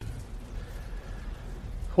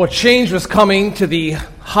Well, change was coming to the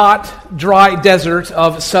hot, dry desert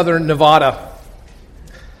of southern Nevada.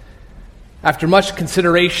 After much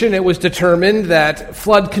consideration, it was determined that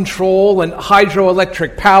flood control and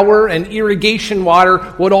hydroelectric power and irrigation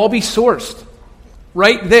water would all be sourced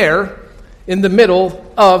right there in the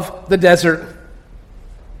middle of the desert.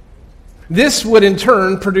 This would in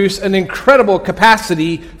turn produce an incredible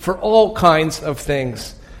capacity for all kinds of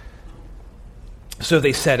things. So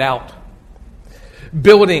they set out,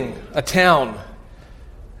 building a town,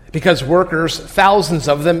 because workers, thousands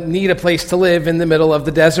of them, need a place to live in the middle of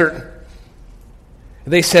the desert.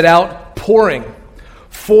 They set out pouring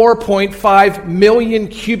 4.5 million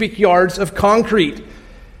cubic yards of concrete,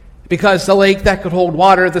 because the lake that could hold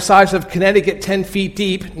water the size of Connecticut 10 feet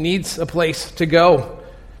deep needs a place to go.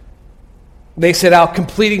 They set out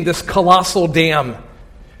completing this colossal dam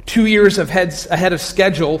 2 years ahead of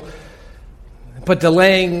schedule, but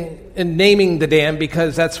delaying and naming the dam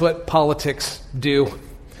because that's what politics do.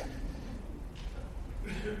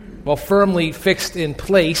 Well, firmly fixed in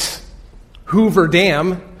place, Hoover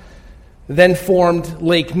Dam then formed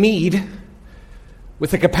Lake Mead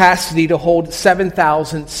with a capacity to hold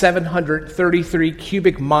 7,733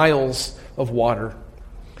 cubic miles of water.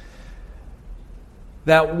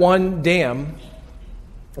 That one dam,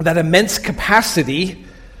 that immense capacity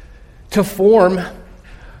to form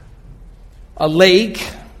a lake,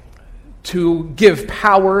 to give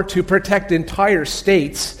power, to protect entire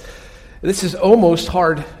states, this is almost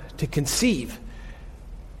hard to conceive.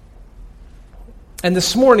 And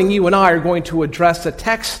this morning, you and I are going to address a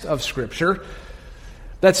text of Scripture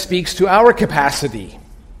that speaks to our capacity.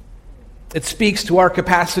 It speaks to our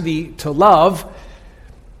capacity to love,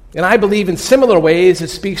 and I believe in similar ways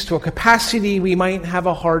it speaks to a capacity we might have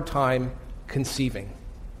a hard time conceiving.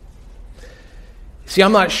 See,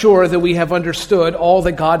 I'm not sure that we have understood all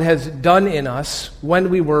that God has done in us when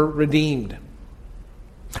we were redeemed.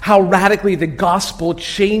 How radically the gospel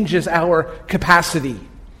changes our capacity,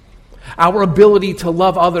 our ability to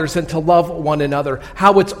love others and to love one another,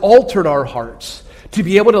 how it's altered our hearts to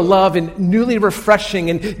be able to love in newly refreshing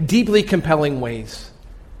and deeply compelling ways.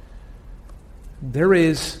 There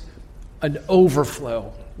is an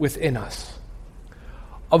overflow within us,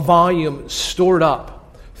 a volume stored up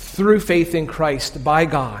through faith in Christ by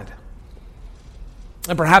God.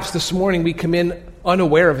 And perhaps this morning we come in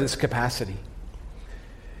unaware of this capacity.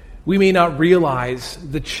 We may not realize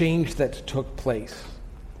the change that took place.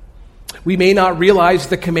 We may not realize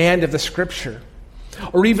the command of the Scripture,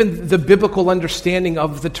 or even the biblical understanding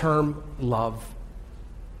of the term love.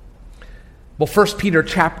 Well, 1 Peter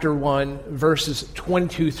chapter 1, verses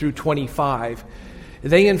 22 through 25,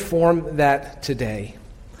 they inform that today.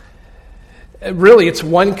 Really, it's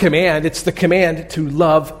one command. It's the command to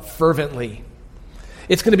love fervently.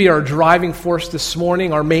 It's going to be our driving force this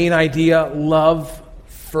morning, our main idea, love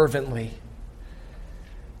fervently.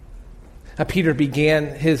 Now, Peter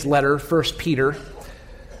began his letter, 1 Peter,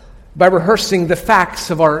 by rehearsing the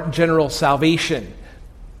facts of our general salvation.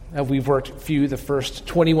 We've worked through the first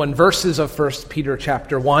 21 verses of 1 Peter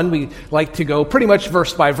chapter 1. We like to go pretty much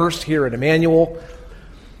verse by verse here at Immanuel.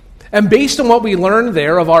 And based on what we learned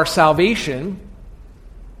there of our salvation,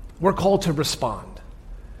 we're called to respond.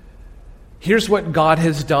 Here's what God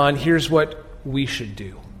has done. Here's what we should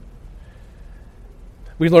do.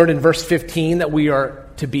 We learned in verse 15 that we are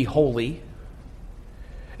to be holy.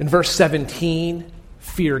 In verse 17,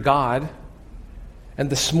 fear God. And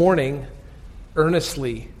this morning,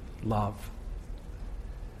 earnestly love.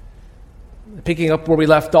 Picking up where we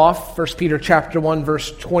left off, 1 Peter chapter 1,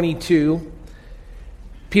 verse 22,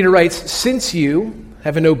 Peter writes, "Since you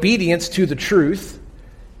have in obedience to the truth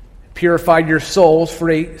purified your souls for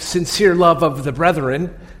a sincere love of the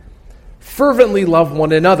brethren, fervently love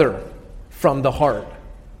one another from the heart.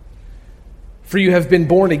 For you have been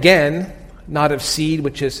born again, not of seed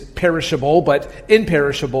which is perishable, but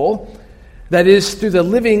imperishable, that is, through the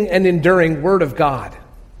living and enduring Word of God.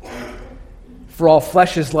 For all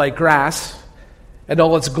flesh is like grass, and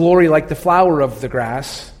all its glory like the flower of the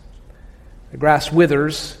grass. The grass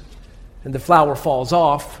withers, and the flower falls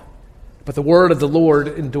off, but the word of the Lord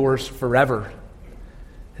endures forever.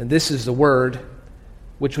 And this is the word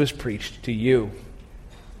which was preached to you."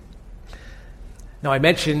 Now, I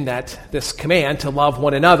mentioned that this command to love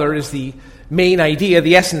one another is the main idea,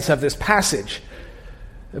 the essence of this passage.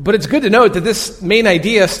 But it's good to note that this main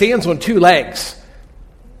idea stands on two legs.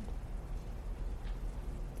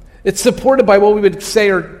 It's supported by what we would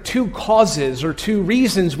say are two causes or two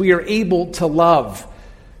reasons we are able to love.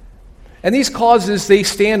 And these causes, they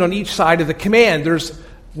stand on each side of the command. There's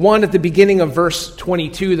one at the beginning of verse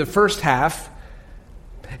 22, the first half,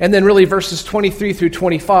 And then really verses 23 through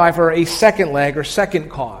 25 are a second leg or second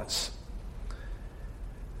cause.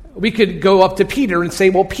 We could go up to Peter and say,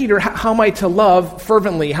 well, Peter, how am I to love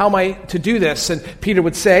fervently? How am I to do this? And Peter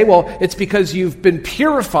would say, well, it's because you've been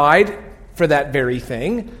purified for that very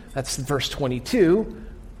thing. That's verse 22.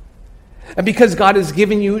 And because God has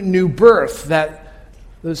given you new birth,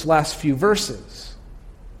 those last few verses.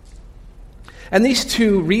 And these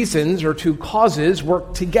two reasons or two causes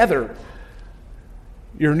work together.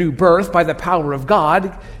 Your new birth, by the power of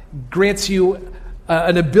God, grants you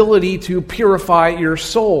an ability to purify your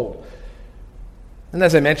soul. And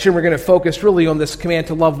as I mentioned, we're going to focus really on this command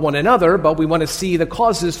to love one another, but we want to see the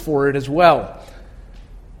causes for it as well.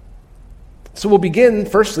 So we'll begin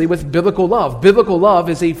firstly with biblical love. Biblical love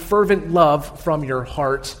is a fervent love from your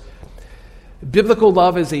heart. Biblical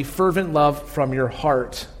love is a fervent love from your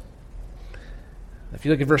heart. If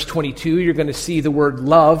you look at verse 22, you're going to see the word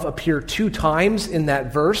love appear 2 times in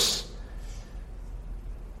that verse.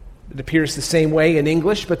 It appears the same way in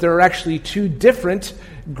English, but there are actually 2 different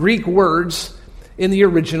Greek words in the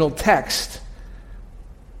original text.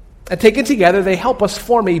 And taken together, they help us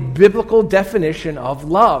form a biblical definition of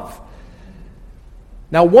love.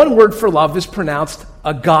 Now, one word for love is pronounced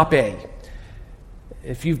agape.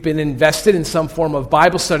 If you've been invested in some form of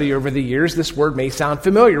Bible study over the years, this word may sound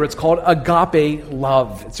familiar. It's called agape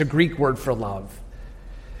love. It's a Greek word for love.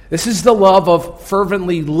 This is the love of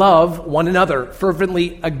fervently love one another,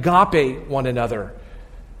 fervently agape one another.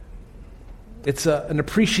 It's an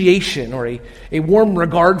appreciation or a warm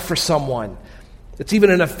regard for someone. It's even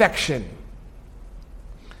an affection.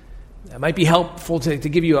 It might be helpful to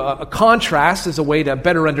give you a contrast as a way to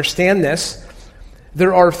better understand this.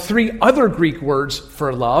 There are 3 other Greek words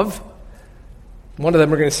for love. One of them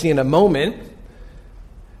we're going to see in a moment.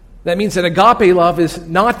 That means that agape love is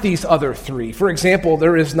not these other 3. For example,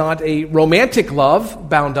 there is not a romantic love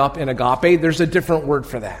bound up in agape. There's a different word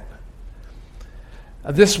for that.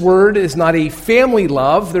 This word is not a family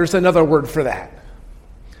love. There's another word for that.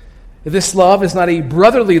 This love is not a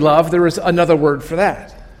brotherly love. There is another word for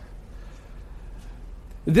that.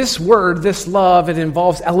 This word, this love, it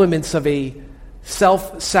involves elements of a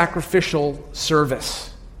self-sacrificial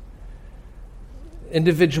service.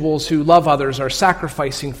 Individuals who love others are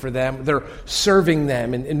sacrificing for them. They're serving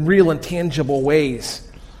them in real and tangible ways.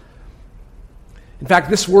 In fact,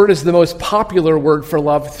 this word is the most popular word for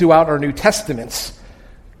love throughout our New Testaments.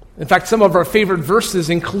 In fact, some of our favorite verses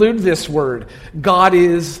include this word. God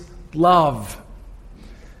is love.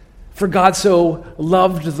 For God so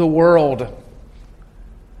loved the world.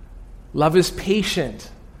 Love is patient.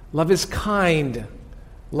 Love is kind.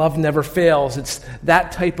 Love never fails. It's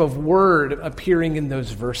that type of word appearing in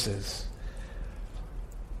those verses.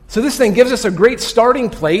 So this thing gives us a great starting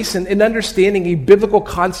place in understanding a biblical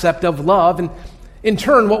concept of love and, in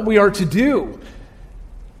turn, what we are to do.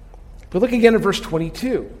 But look again at verse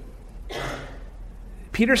 22.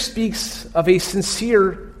 Peter speaks of a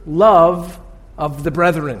sincere love of the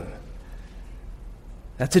brethren.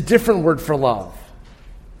 That's a different word for love.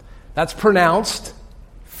 That's pronounced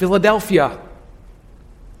Philadelphia.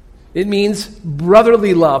 It means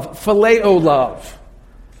brotherly love, phileo love.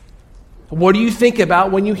 What do you think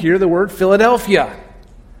about when you hear the word Philadelphia?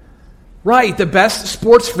 Right, the best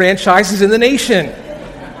sports franchises in the nation.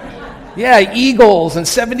 Yeah, Eagles and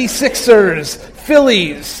 76ers,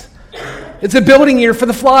 Phillies. It's a building year for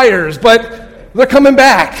the Flyers, but they're coming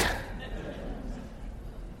back.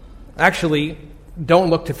 Actually, don't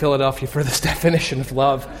look to Philadelphia for this definition of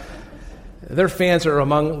love. Their fans are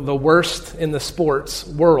among the worst in the sports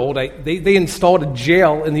world. They installed a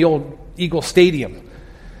jail in the old Eagle Stadium.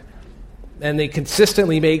 And they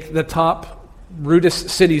consistently make the top rudest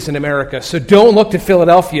cities in America. So don't look to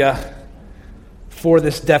Philadelphia for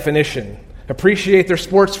this definition. Appreciate their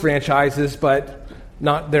sports franchises, but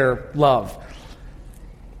not their love.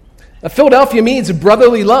 Philadelphia means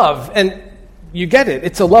brotherly love, and you get it.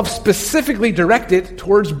 It's a love specifically directed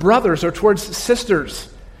towards brothers or towards sisters.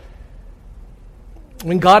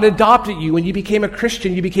 When God adopted you, when you became a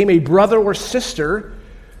Christian, you became a brother or sister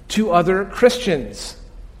to other Christians.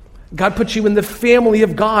 God put you in the family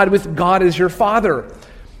of God with God as your father.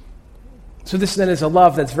 So this then is a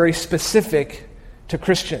love that's very specific to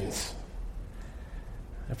Christians.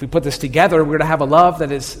 If we put this together, we're to have a love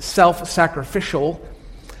that is self-sacrificial.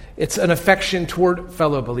 It's an affection toward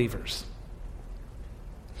fellow believers.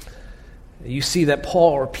 You see that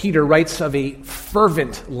Paul or Peter writes of a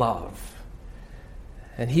fervent love.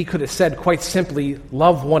 And he could have said quite simply,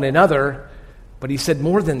 love one another, but he said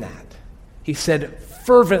more than that. He said,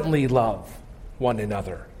 fervently love one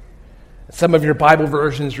another. Some of your Bible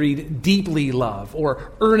versions read deeply love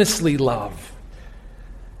or earnestly love.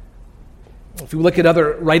 If you look at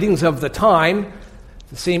other writings of the time,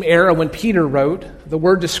 the same era when Peter wrote, the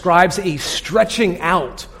word describes a stretching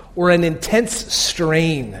out or an intense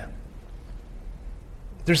strain.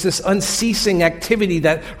 There's this unceasing activity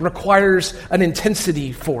that requires an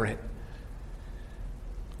intensity for it.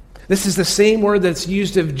 This is the same word that's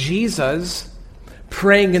used of Jesus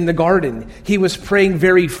praying in the garden. He was praying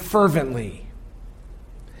very fervently,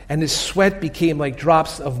 and his sweat became like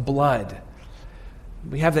drops of blood.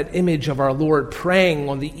 We have that image of our Lord praying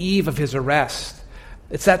on the eve of his arrest.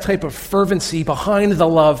 It's that type of fervency behind the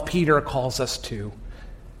love Peter calls us to.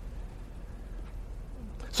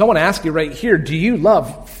 So I want to ask you right here, do you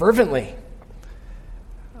love fervently?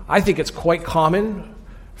 I think it's quite common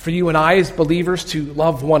for you and I as believers to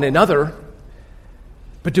love one another,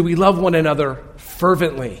 but do we love one another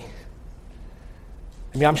fervently?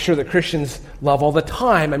 I mean, I'm sure that Christians love all the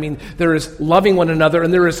time. I mean, there is loving one another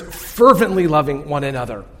and there is fervently loving one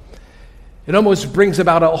another. It almost brings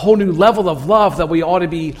about a whole new level of love that we ought to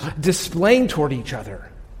be displaying toward each other.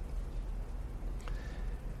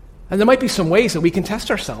 And there might be some ways that we can test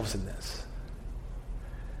ourselves in this.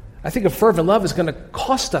 I think a fervent love is going to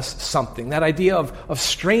cost us something. That idea of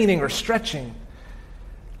straining or stretching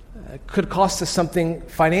could cost us something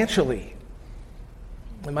financially.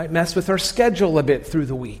 It might mess with our schedule a bit through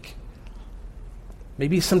the week.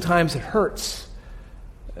 Maybe sometimes it hurts.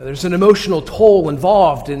 There's an emotional toll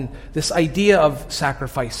involved in this idea of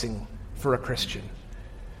sacrificing for a Christian.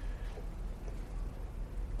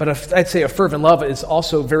 But I'd say a fervent love is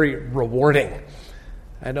also very rewarding.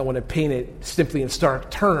 I don't want to paint it simply in stark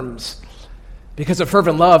terms, because a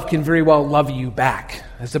fervent love can very well love you back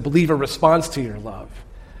as the believer responds to your love.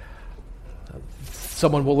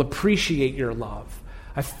 Someone will appreciate your love.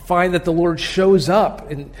 I find that the Lord shows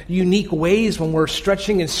up in unique ways when we're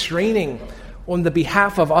stretching and straining on the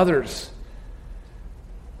behalf of others.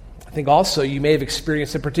 I think also you may have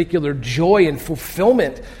experienced a particular joy and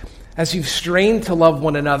fulfillment as you've strained to love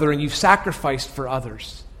one another and you've sacrificed for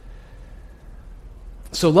others.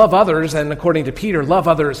 So love others, and according to Peter, love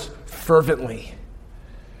others fervently.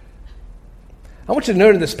 I want you to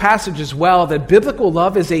note in this passage as well that biblical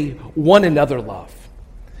love is a one another love.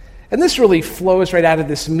 And this really flows right out of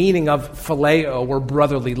this meaning of phileo, or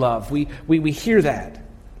brotherly love. We hear that.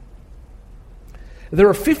 There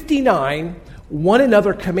are 59 one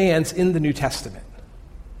another commands in the New Testament.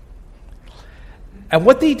 And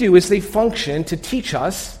what they do is they function to teach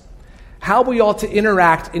us how we ought to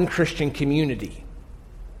interact in Christian community.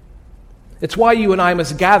 It's why you and I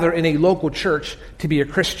must gather in a local church to be a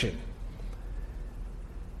Christian.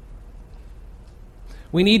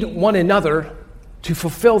 We need one another to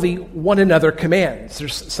fulfill the one another commands.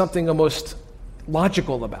 There's something almost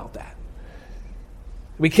logical about that.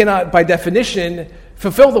 We cannot, by definition,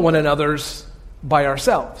 fulfill the one another's by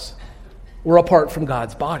ourselves. We're apart from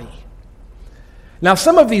God's body. Now,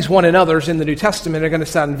 some of these one another's in the New Testament are going to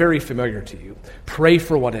sound very familiar to you. Pray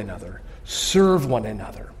for one another, serve one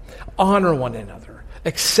another, honor one another,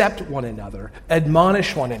 accept one another,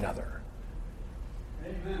 admonish one another.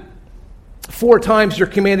 Amen. 4 times you're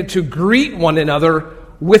commanded to greet one another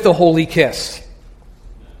with a holy kiss.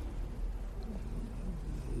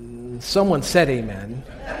 Someone said amen.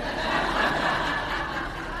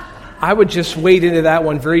 I would just wade into that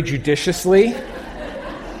one very judiciously.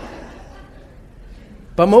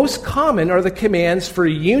 But most common are the commands for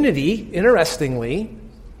unity, interestingly,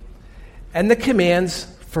 and the commands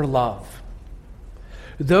for love.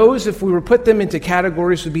 Those, if we were to put them into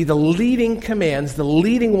categories, would be the leading commands, the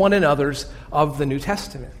leading one another's of the New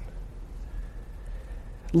Testament.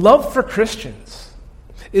 Love for Christians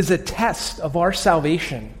is a test of our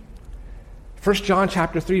salvation. 1 John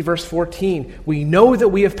chapter 3, verse 14, we know that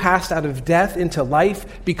we have passed out of death into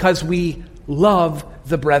life because we love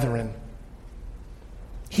the brethren.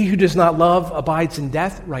 He who does not love abides in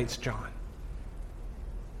death, writes John.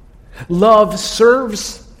 Love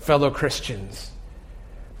serves fellow Christians.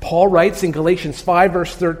 Paul writes in Galatians 5,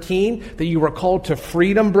 verse 13, that you are called to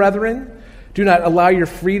freedom, brethren. Do not allow your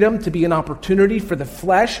freedom to be an opportunity for the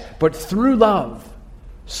flesh, but through love,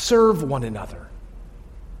 serve one another.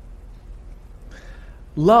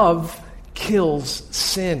 Love kills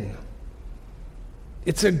sin.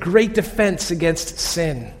 It's a great defense against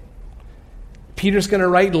sin. Peter's going to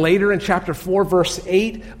write later in chapter 4, verse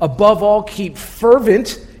 8, above all, keep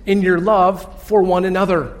fervent in your love for one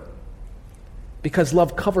another, because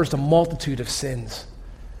love covers a multitude of sins.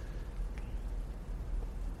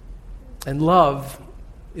 And love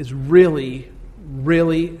is really,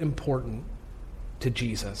 really important to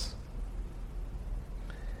Jesus.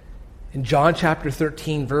 In John chapter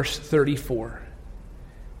 13, verse 34,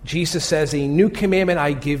 Jesus says, a new commandment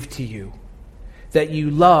I give to you, that you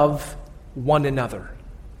love one another.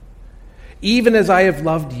 Even as I have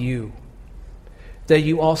loved you, that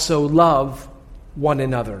you also love one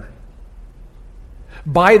another.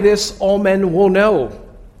 By this all men will know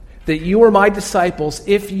that you are my disciples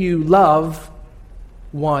if you love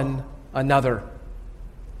one another.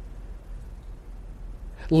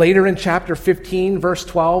 Later in chapter 15, verse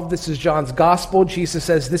 12, this is John's gospel. Jesus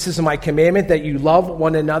says, "This is my commandment, that you love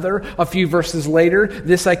one another." A few verses later,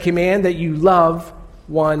 "This I command, that you love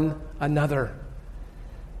one another."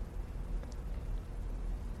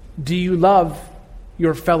 Do you love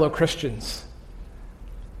your fellow Christians?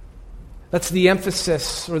 That's the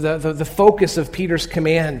emphasis or the focus of Peter's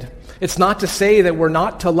command. It's not to say that we're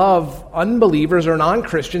not to love unbelievers or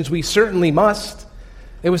non-Christians. We certainly must.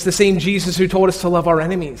 It was the same Jesus who told us to love our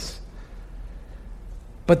enemies.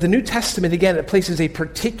 But the New Testament, again, it places a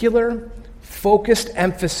particular focused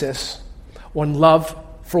emphasis on love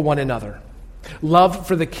for one another, love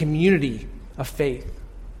for the community of faith.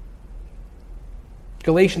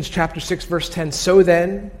 Galatians chapter 6, verse 10, "So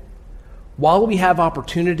then, while we have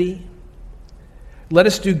opportunity, let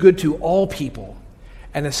us do good to all people,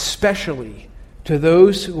 and especially to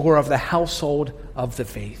those who are of the household of the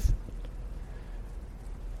faith."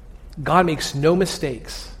 God makes no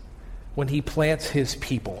mistakes when he plants his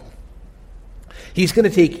people. He's going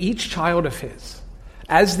to take each child of his,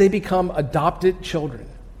 as they become adopted children,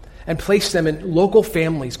 and place them in local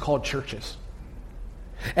families called churches.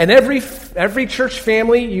 And every church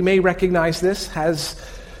family, you may recognize this, has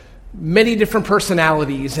many different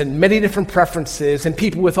personalities and many different preferences and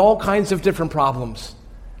people with all kinds of different problems.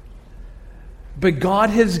 But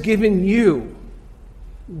God has given you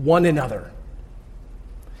one another.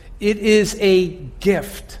 It is a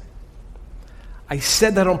gift. I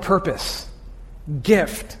said that on purpose.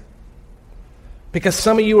 Gift. Because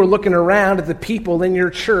some of you are looking around at the people in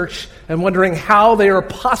your church and wondering how they are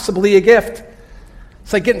possibly a gift.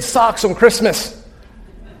 It's like getting socks on Christmas.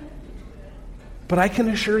 But I can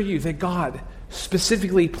assure you that God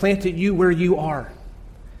specifically planted you where you are.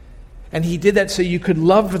 And he did that so you could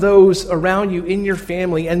love those around you in your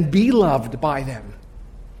family and be loved by them.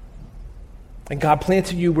 And God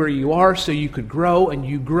planted you where you are so you could grow, and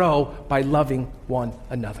you grow by loving one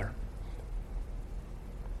another.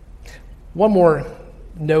 One more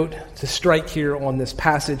note to strike here on this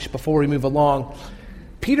passage before we move along.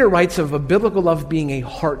 Peter writes of a biblical love being a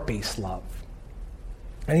heart-based love.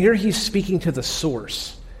 And here he's speaking to the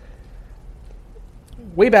source.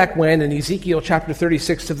 Way back when, in Ezekiel chapter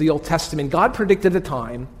 36 of the Old Testament, God predicted a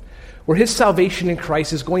time where his salvation in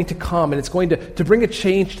Christ is going to come, and it's going to bring a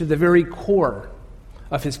change to the very core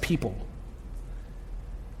of his people.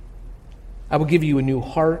 "I will give you a new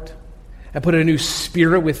heart, and put a new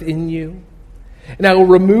spirit within you, and I will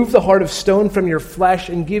remove the heart of stone from your flesh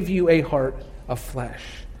and give you a heart of flesh."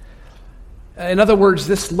 In other words,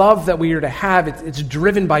 this love that we are to have, it's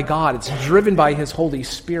driven by God. It's driven by his Holy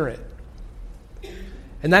Spirit.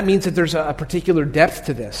 And that means that there's a particular depth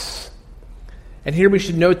to this. And here we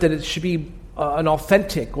should note that it should be an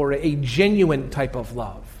authentic or a genuine type of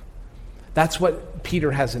love. That's what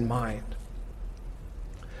Peter has in mind.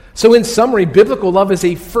 So in summary, biblical love is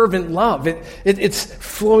a fervent love. It's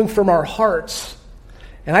flowing from our hearts.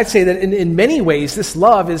 And I'd say that in many ways, this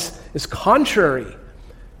love is contrary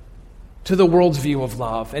to the world's view of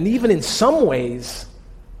love. And even in some ways,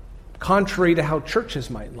 contrary to how churches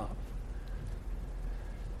might love.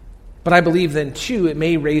 But I believe then, too, it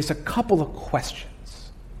may raise a couple of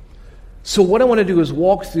questions. So what I want to do is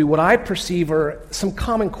walk through what I perceive are some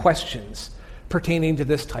common questions pertaining to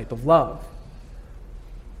this type of love.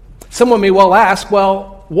 Someone may well ask,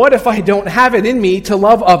 well, what if I don't have it in me to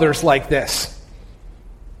love others like this?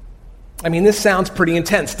 I mean, this sounds pretty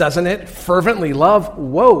intense, doesn't it? Fervently love?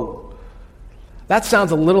 Whoa. That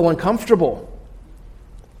sounds a little uncomfortable.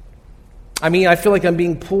 I mean, I feel like I'm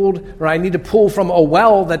being pulled, or I need to pull from a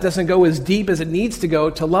well that doesn't go as deep as it needs to go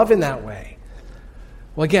to love in that way.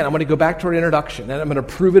 Well, again, I'm going to go back to our introduction, and I'm going to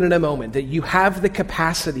prove it in a moment, that you have the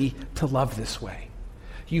capacity to love this way.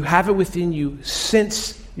 You have it within you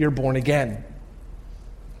since you're born again.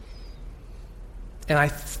 And I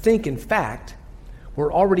think, in fact,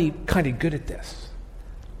 we're already kind of good at this.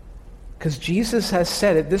 Because Jesus has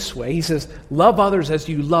said it this way. He says, love others as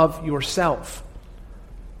you love yourself.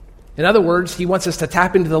 In other words, he wants us to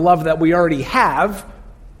tap into the love that we already have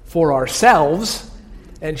for ourselves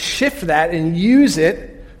and shift that and use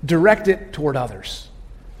it, direct it toward others.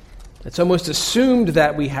 It's almost assumed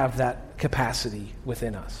that we have that capacity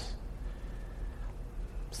within us.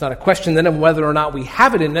 It's not a question then of whether or not we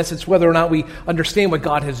have it in us, it's whether or not we understand what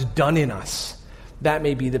God has done in us. That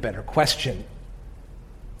may be the better question.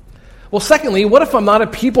 Well, secondly, what if I'm not a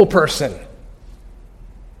people person?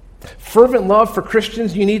 Fervent love for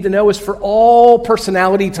Christians, you need to know, is for all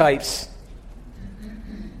personality types.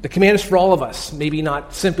 The command is for all of us, maybe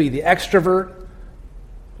not simply the extrovert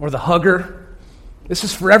or the hugger. This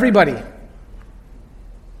is for everybody.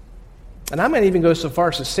 And I might even go so far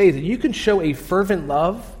as to say that you can show a fervent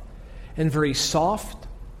love in very soft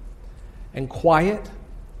and quiet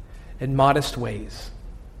and modest ways.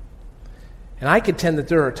 And I contend that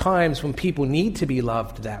there are times when people need to be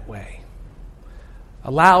loved that way.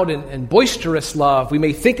 A loud and boisterous love, we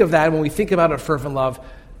may think of that when we think about a fervent love.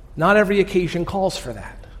 Not every occasion calls for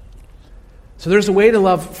that. So there's a way to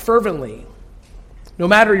love fervently, no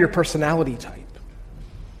matter your personality type.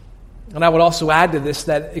 And I would also add to this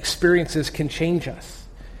that experiences can change us.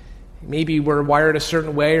 Maybe we're wired a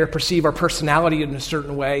certain way or perceive our personality in a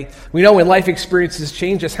certain way. We know when life experiences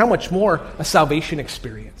change us, how much more a salvation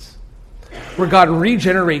experience, where God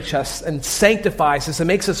regenerates us and sanctifies us and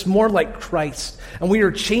makes us more like Christ. And we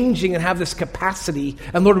are changing and have this capacity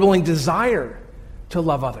and, Lord willing, desire to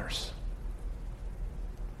love others.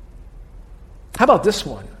 How about this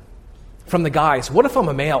one from the guys? What if I'm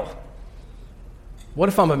a male? What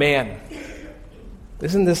if I'm a man?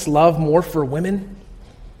 Isn't this love more for women?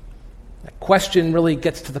 That question really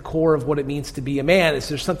gets to the core of what it means to be a man. Is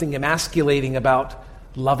there something emasculating about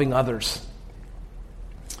loving others?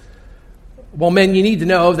 Well, men, you need to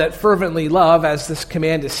know that fervently love, as this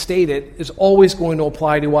command is stated, is always going to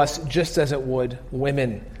apply to us just as it would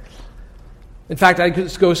women. In fact, I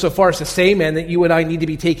could go so far as to say, men, that you and I need to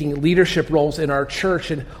be taking leadership roles in our church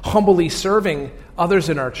and humbly serving others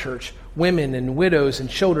in our church, women and widows and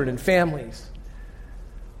children and families.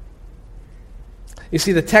 You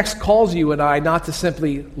see, the text calls you and I not to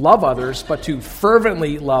simply love others, but to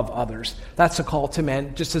fervently love others. That's a call to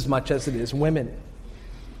men just as much as it is women.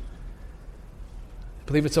 I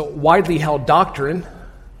believe it's a widely held doctrine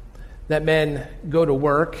that men go to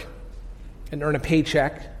work and earn a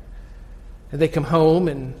paycheck, and they come home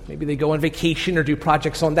and maybe they go on vacation or do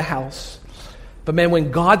projects on the house. But man,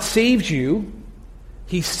 when God saved you,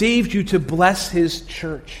 He saved you to bless His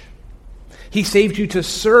church. He saved you to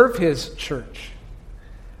serve His church.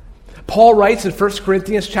 Paul writes in 1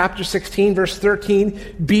 Corinthians chapter 16, verse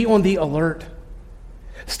 13, be on the alert.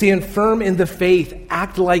 Stand firm in the faith.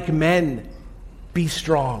 Act like men. Be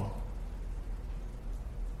strong.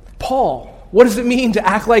 Paul, what does it mean to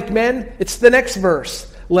act like men? It's the next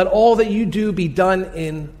verse. Let all that you do be done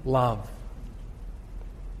in love.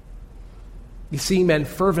 You see, men,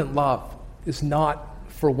 fervent love is not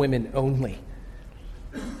for women only.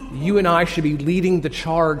 You and I should be leading the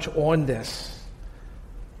charge on this.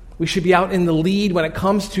 We should be out in the lead when it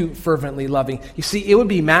comes to fervently loving. You see, it would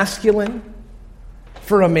be masculine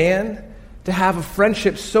for a man to have a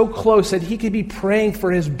friendship so close that he could be praying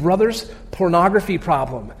for his brother's pornography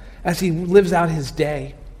problem as he lives out his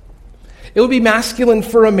day. It would be masculine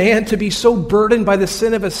for a man to be so burdened by the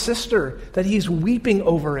sin of a sister that he's weeping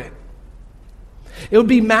over it. It would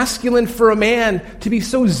be masculine for a man to be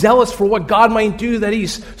so zealous for what God might do that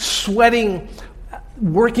he's sweating,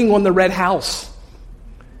 working on the red house.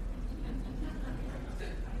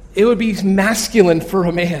 It would be masculine for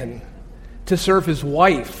a man to serve his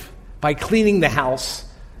wife by cleaning the house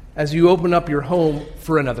as you open up your home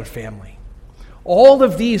for another family. All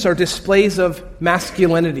of these are displays of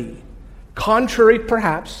masculinity, contrary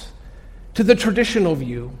perhaps to the traditional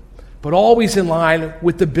view, but always in line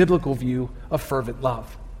with the biblical view of fervent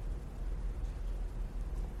love.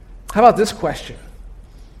 How about this question?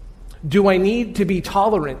 Do I need to be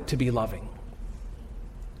tolerant to be loving?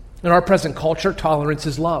 In our present culture, tolerance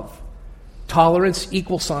is love. Tolerance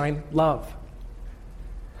 = love.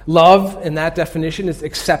 Love, in that definition, is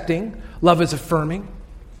accepting. Love is affirming.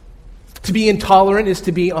 To be intolerant is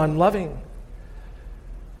to be unloving.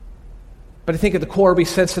 But I think at the core we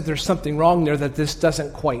sense that there's something wrong there, that this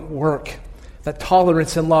doesn't quite work. That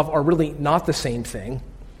tolerance and love are really not the same thing.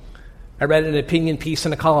 I read an opinion piece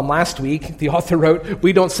in a column last week. The author wrote,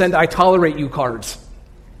 "We don't send 'I tolerate you' cards."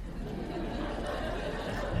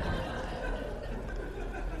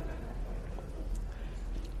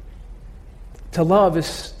 To love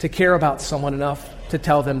is to care about someone enough to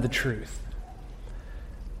tell them the truth.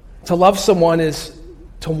 To love someone is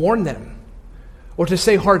to warn them or to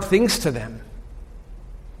say hard things to them.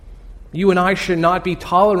 You and I should not be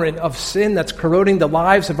tolerant of sin that's corroding the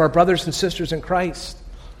lives of our brothers and sisters in Christ.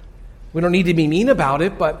 We don't need to be mean about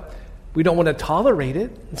it, but we don't want to tolerate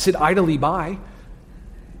it and sit idly by.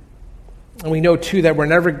 And we know, too, that we're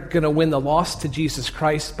never going to win the lost to Jesus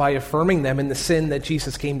Christ by affirming them in the sin that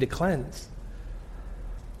Jesus came to cleanse.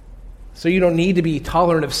 So you don't need to be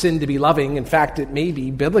tolerant of sin to be loving. In fact, it may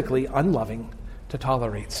be biblically unloving to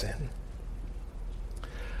tolerate sin.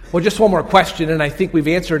 Well, just one more question, and I think we've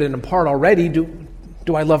answered it in part already.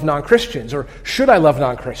 Do I love non-Christians, or should I love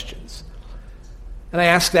non-Christians? And I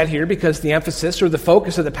ask that here because the emphasis or the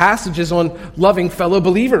focus of the passage is on loving fellow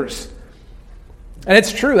believers. And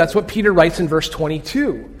it's true, that's what Peter writes in verse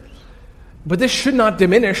 22. But this should not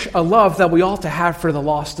diminish a love that we ought to have for the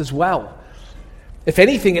lost as well. If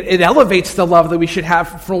anything, it elevates the love that we should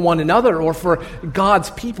have for one another or for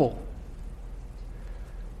God's people.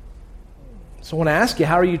 So I want to ask you,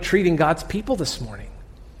 how are you treating God's people this morning?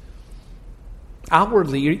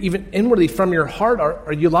 Outwardly, even inwardly from your heart,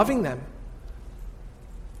 are you loving them?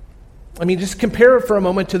 I mean, just compare it for a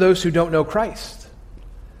moment to those who don't know Christ.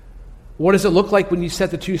 What does it look like when you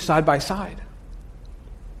set the two side by side?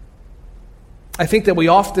 I think that we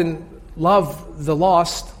often love the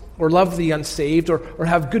lost or love the unsaved or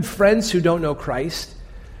have good friends who don't know Christ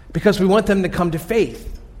because we want them to come to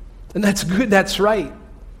faith. And that's good, that's right.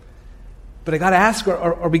 But I got to ask,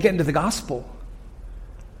 are we getting to the gospel?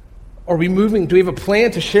 Are we moving? Do we have a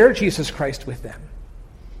plan to share Jesus Christ with them?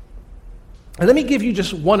 And let me give you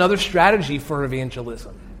just one other strategy for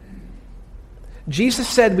evangelism. Jesus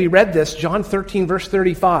said, we read this, John 13, verse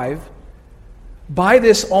 35, "By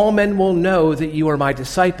this all men will know that you are my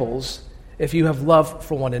disciples, if you have love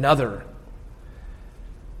for one another."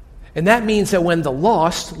 And that means that when the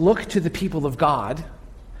lost look to the people of God,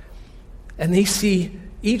 and they see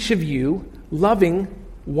each of you loving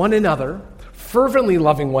one another, fervently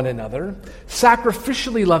loving one another,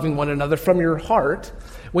 sacrificially loving one another from your heart,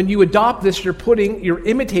 when you adopt this, you're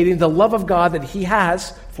imitating the love of God that He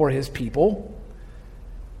has for His people.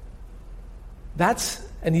 That's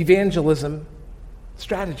an evangelism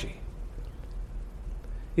strategy.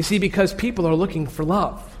 You see, because people are looking for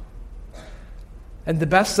love. And the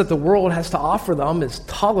best that the world has to offer them is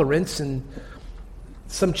tolerance and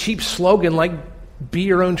some cheap slogan like, "Be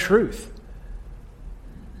your own truth."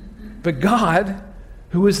 But God,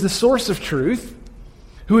 who is the source of truth,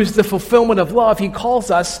 who is the fulfillment of love, He calls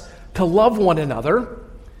us to love one another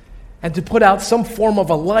and to put out some form of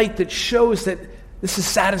a light that shows that this is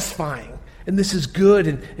satisfying and this is good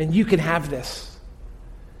and you can have this.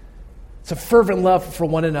 It's a fervent love for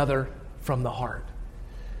one another from the heart.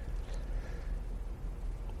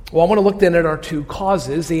 Well, I want to look then at our two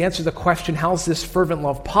causes. They answer the question, how is this fervent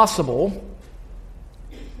love possible?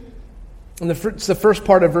 In the first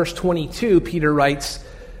part of verse 22, Peter writes,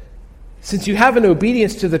 "Since you have in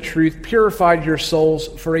obedience to the truth purified your souls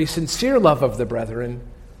for a sincere love of the brethren,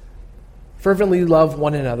 fervently love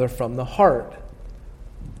one another from the heart."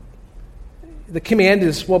 The command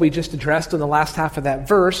is what we just addressed in the last half of that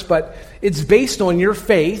verse, but it's based on your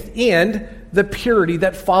faith and the purity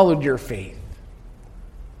that followed your faith.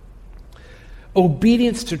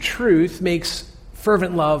 Obedience to truth makes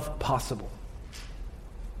fervent love possible.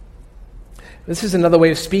 This is another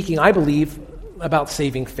way of speaking, I believe, about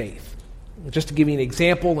saving faith. Just to give you an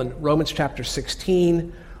example, in Romans chapter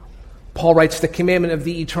 16, Paul writes, "The commandment of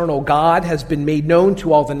the eternal God has been made known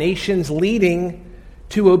to all the nations, leading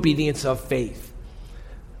to obedience of faith."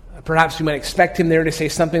 Perhaps you might expect him there to say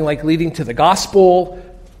something like leading to the gospel,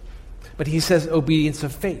 but he says obedience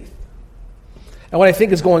of faith. And what I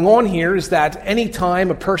think is going on here is that any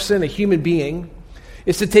time a person, a human being,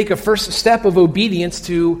 is to take a first step of obedience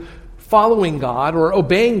to following God or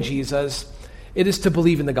obeying Jesus, it is to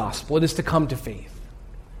believe in the gospel. It is to come to faith.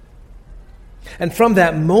 And from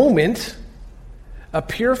that moment, a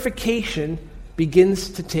purification begins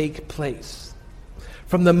to take place.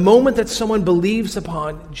 From the moment that someone believes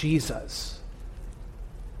upon Jesus.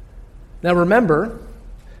 Now remember,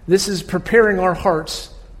 this is preparing our hearts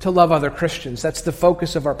to love other Christians. That's the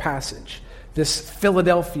focus of our passage. This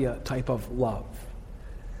Philadelphia type of love.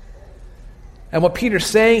 And what Peter's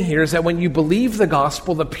saying here is that when you believe the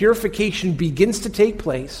gospel, the purification begins to take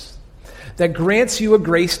place that grants you a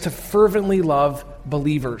grace to fervently love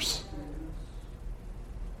believers.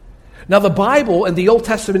 Now the Bible, and the Old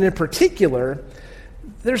Testament in particular,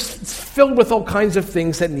 it's filled with all kinds of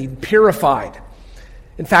things that need purified.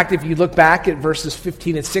 In fact, if you look back at verses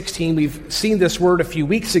 15 and 16, we've seen this word a few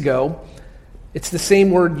weeks ago. It's the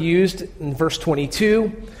same word used in verse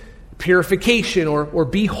 22, purification, or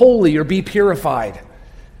be holy, or be purified.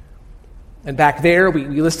 And back there, we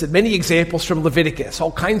listed many examples from Leviticus,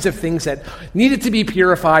 all kinds of things that needed to be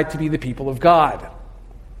purified to be the people of God.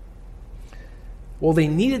 Well, they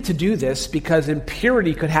needed to do this because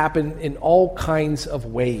impurity could happen in all kinds of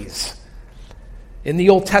ways. In the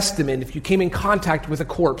Old Testament, if you came in contact with a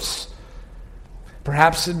corpse,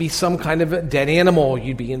 perhaps it'd be some kind of a dead animal,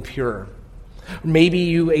 you'd be impure. Maybe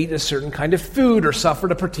you ate a certain kind of food or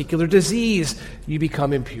suffered a particular disease. You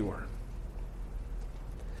become impure.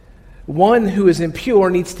 One who is impure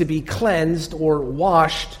needs to be cleansed or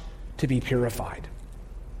washed to be purified.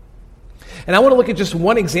 And I want to look at just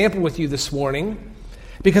one example with you this morning,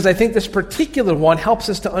 because I think this particular one helps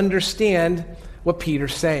us to understand what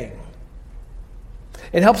Peter's saying.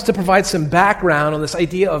 It helps to provide some background on this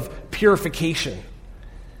idea of purification.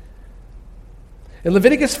 In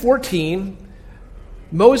Leviticus 14,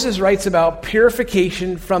 Moses writes about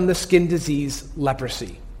purification from the skin disease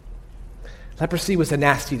leprosy. Leprosy was a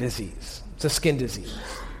nasty disease. It's a skin disease.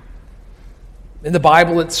 In the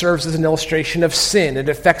Bible, it serves as an illustration of sin. It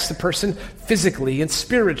affects the person physically and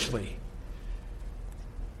spiritually.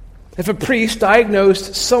 If a priest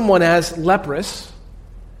diagnosed someone as leprous,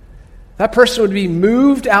 that person would be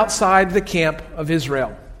moved outside the camp of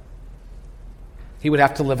Israel. He would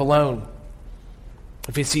have to live alone.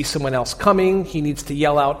 If he sees someone else coming, he needs to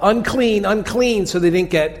yell out, "Unclean, unclean," so they didn't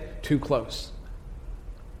get too close.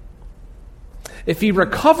 If he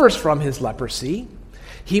recovers from his leprosy,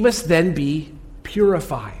 he must then be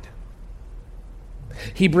purified.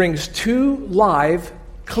 He brings 2 live,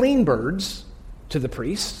 clean birds to the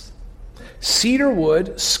priest, cedar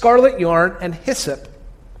wood, scarlet yarn, and hyssop.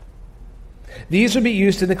 These would be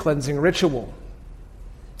used in the cleansing ritual.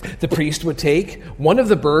 The priest would take one of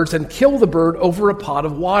the birds and kill the bird over a pot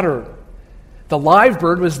of water. The live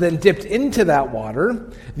bird was then dipped into that water.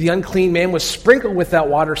 The unclean man was sprinkled with that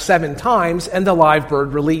water 7 times, and the live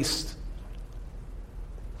bird released.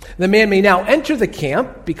 The man may now enter the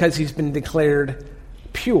camp because he's been declared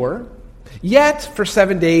pure, yet for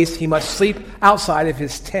 7 days he must sleep outside of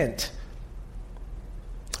his tent.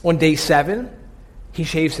 On day 7, he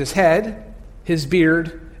shaves his head, his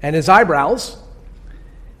beard, and his eyebrows.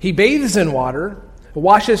 He bathes in water,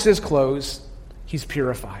 washes his clothes. He's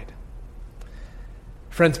purified.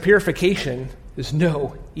 Friends, purification is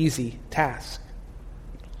no easy task.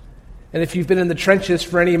 And if you've been in the trenches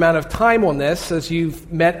for any amount of time on this, as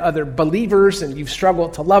you've met other believers and you've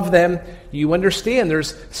struggled to love them, you understand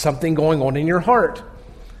there's something going on in your heart.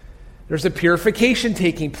 There's a purification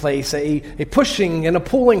taking place, a pushing and a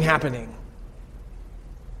pulling happening.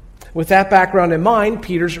 With that background in mind,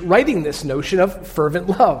 Peter's writing this notion of fervent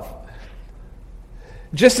love.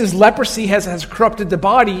 Just as leprosy has corrupted the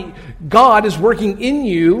body, God is working in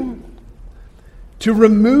you to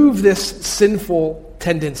remove this sinful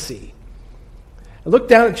tendency. Look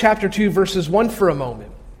down at chapter 2, verses 1 for a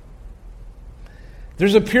moment.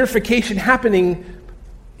 There's a purification happening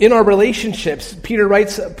in our relationships. Peter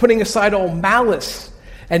writes, putting aside all malice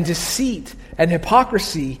and deceit and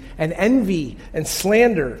hypocrisy and envy and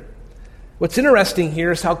slander. What's interesting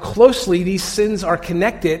here is how closely these sins are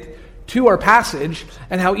connected to our passage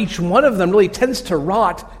and how each one of them really tends to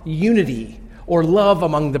rot unity or love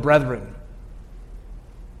among the brethren.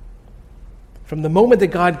 From the moment that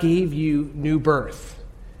God gave you new birth,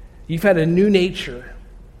 you've had a new nature,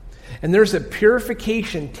 and there's a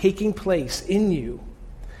purification taking place in you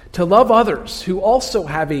to love others who also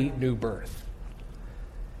have a new birth.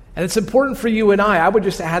 And it's important for you and I would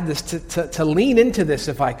just add this to lean into this,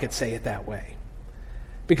 if I could say it that way.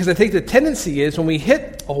 Because I think the tendency is when we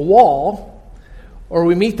hit a wall or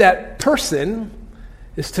we meet that person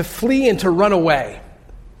is to flee and to run away.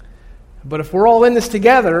 But if we're all in this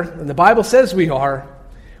together, and the Bible says we are,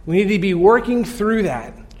 we need to be working through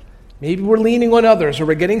that. Maybe we're leaning on others or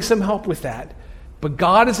we're getting some help with that. But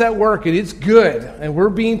God is at work, and it's good, and we're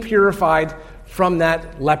being purified from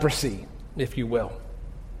that leprosy, if you will.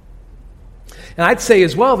 And I'd say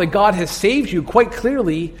as well that God has saved you quite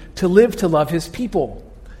clearly to live to love his people.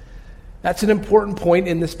 That's an important point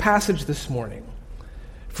in this passage this morning.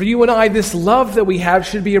 For you and I, this love that we have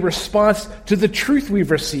should be a response to the truth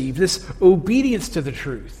we've received, this obedience to the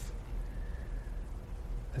truth.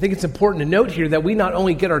 I think it's important to note here that we not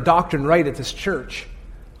only get our doctrine right at this church.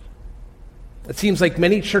 It seems like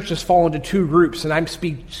many churches fall into 2 groups, and I'm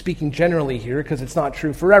speaking generally here because it's not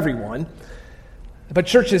true for everyone. But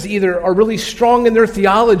churches either are really strong in their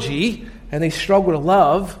theology and they struggle to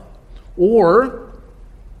love, or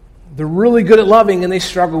they're really good at loving and they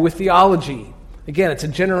struggle with theology. Again, it's a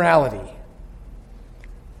generality.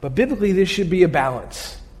 But biblically, this should be a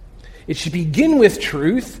balance. It should begin with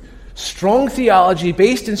truth, strong theology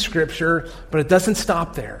based in Scripture, but it doesn't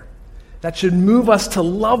stop there. That should move us to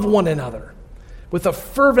love one another with a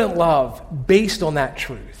fervent love based on that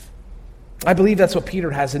truth. I believe that's what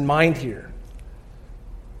Peter has in mind here.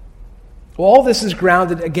 Well, all this is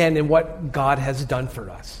grounded, again, in what God has done for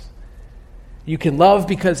us. You can love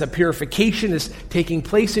because a purification is taking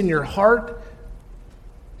place in your heart.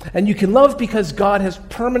 And you can love because God has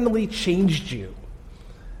permanently changed you.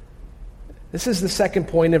 This is the second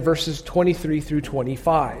point in verses 23 through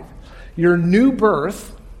 25. Your new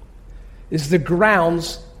birth is the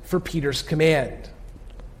grounds for Peter's command.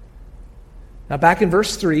 Now back in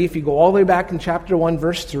verse 3, if you go all the way back in chapter 1,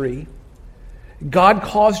 verse 3, God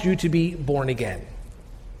caused you to be born again.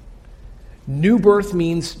 New birth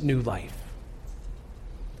means new life.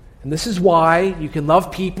 And this is why you can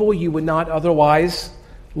love people you would not otherwise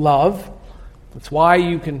love. That's why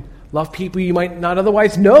you can love people you might not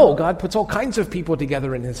otherwise know. God puts all kinds of people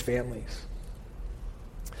together in his families.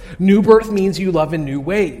 New birth means you love in new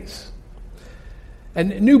ways.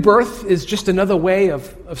 And new birth is just another way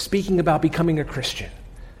of speaking about becoming a Christian.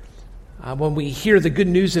 When we hear the good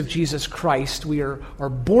news of Jesus Christ, we are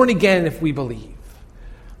born again if we believe.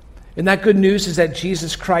 And that good news is that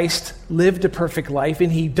Jesus Christ lived a perfect life, and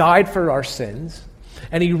he died for our sins,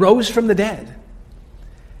 and he rose from the dead.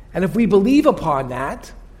 And if we believe upon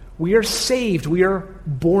that, we are saved. We are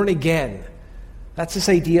born again. That's this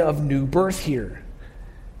idea of new birth here.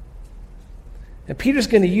 And Peter's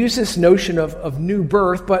going to use this notion of new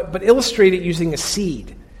birth, but illustrate it using a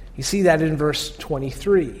seed. You see that in verse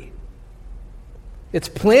 23. It's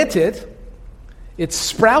planted, it's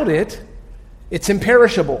sprouted, it's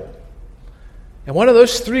imperishable. And one of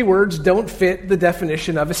those three words don't fit the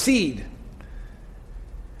definition of a seed.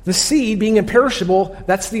 The seed being imperishable,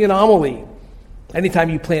 that's the anomaly. Anytime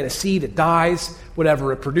you plant a seed, it dies.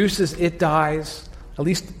 Whatever it produces, it dies, at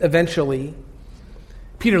least eventually.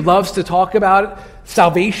 Peter loves to talk about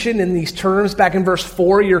salvation in these terms. Back in verse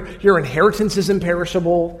 4, your inheritance is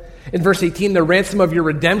imperishable. In verse 18, the ransom of your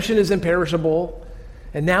redemption is imperishable.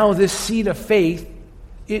 And now this seed of faith,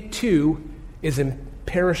 it too is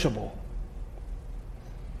imperishable.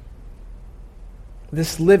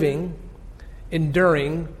 This living,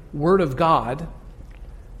 enduring Word of God,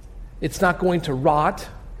 it's not going to rot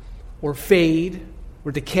or fade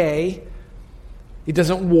or decay. It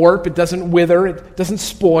doesn't warp, it doesn't wither, it doesn't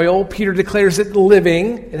spoil. Peter declares it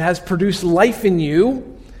living. It has produced life in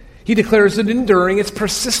you. He declares it enduring. It's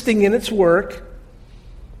persisting in its work.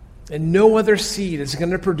 And no other seed is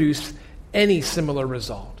going to produce any similar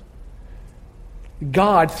result.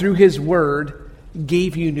 God, through his word,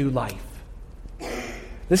 gave you new life.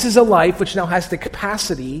 This is a life which now has the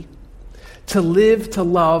capacity to live, to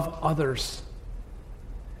love others.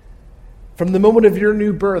 From the moment of your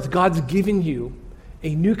new birth, God's given you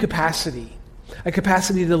a new capacity, a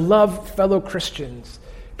capacity to love fellow Christians,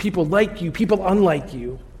 people like you, people unlike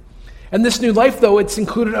you. And this new life, though, it's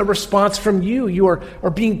included a response from you. You are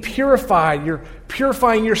being purified. You're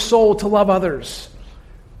purifying your soul to love others.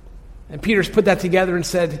 And Peter's put that together and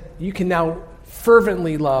said, you can now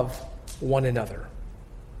fervently love one another.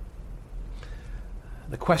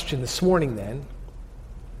 The question this morning, then,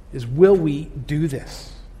 is will we do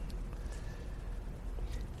this?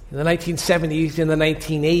 In the 1970s and the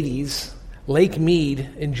 1980s, Lake Mead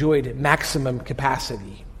enjoyed maximum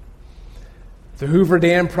capacity. The Hoover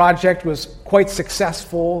Dam project was quite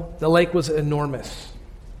successful. The lake was enormous.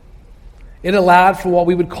 It allowed for what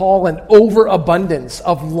we would call an overabundance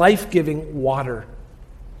of life-giving water.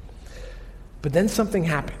 But then something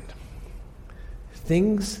happened.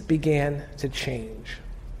 Things began to change.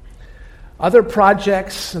 Other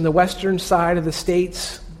projects on the western side of the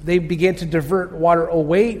states, they began to divert water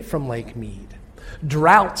away from Lake Mead.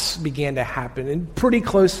 Droughts began to happen in pretty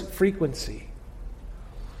close frequency.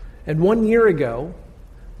 And 1 year ago,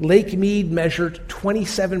 Lake Mead measured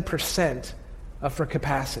 27% of her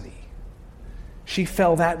capacity. She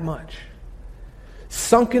fell that much.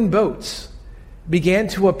 Sunken boats began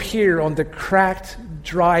to appear on the cracked,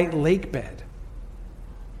 dry lake bed.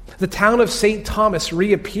 The town of St. Thomas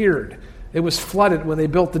reappeared. It was flooded when they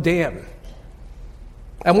built the dam.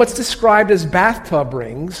 And what's described as bathtub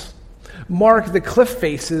rings mark the cliff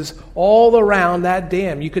faces all around that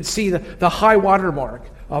dam. You could see the high water mark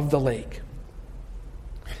of the lake.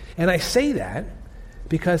 And I say that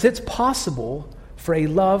because it's possible for a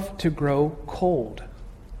love to grow cold.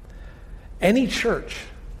 Any church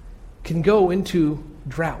can go into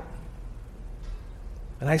drought.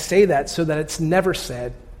 And I say that so that it's never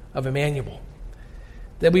said of Immanuel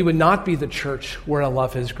that we would not be the church where a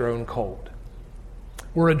love has grown cold,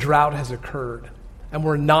 where a drought has occurred, and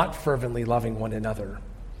we're not fervently loving one another.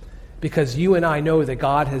 Because you and I know that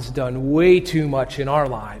God has done way too much in our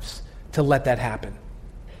lives to let that happen.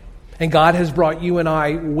 And God has brought you and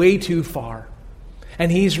I way too far.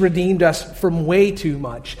 And he's redeemed us from way too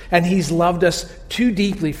much. And he's loved us too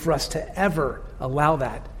deeply for us to ever allow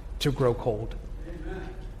that to grow cold. Amen.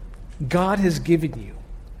 God has given you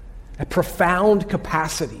a profound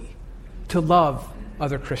capacity to love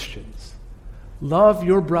other Christians. Love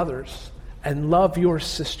your brothers and love your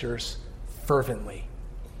sisters fervently.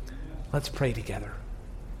 Let's pray together.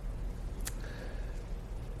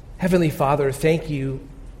 Heavenly Father, thank you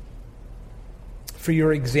for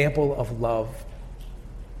your example of love.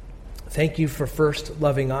 Thank you for first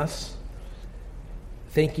loving us.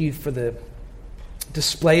 Thank you for the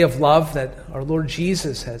display of love that our Lord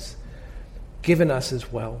Jesus has given us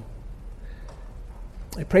as well.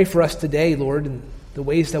 I pray for us today, Lord, in the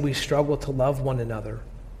ways that we struggle to love one another.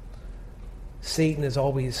 Satan is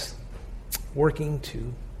always working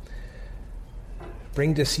to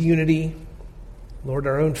bring disunity. Lord,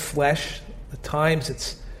 our own flesh, at times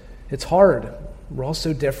it's hard. We're all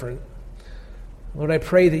so different. Lord, I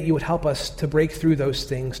pray that you would help us to break through those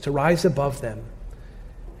things, to rise above them,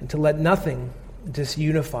 and to let nothing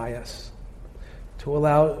disunify us, to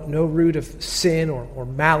allow no root of sin or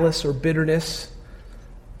malice or bitterness.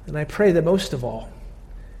 And I pray that most of all,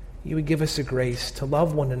 you would give us a grace to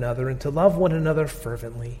love one another and to love one another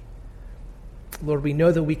fervently. Lord, we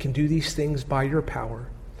know that we can do these things by your power.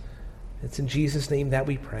 It's in Jesus' name that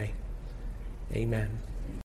we pray. Amen.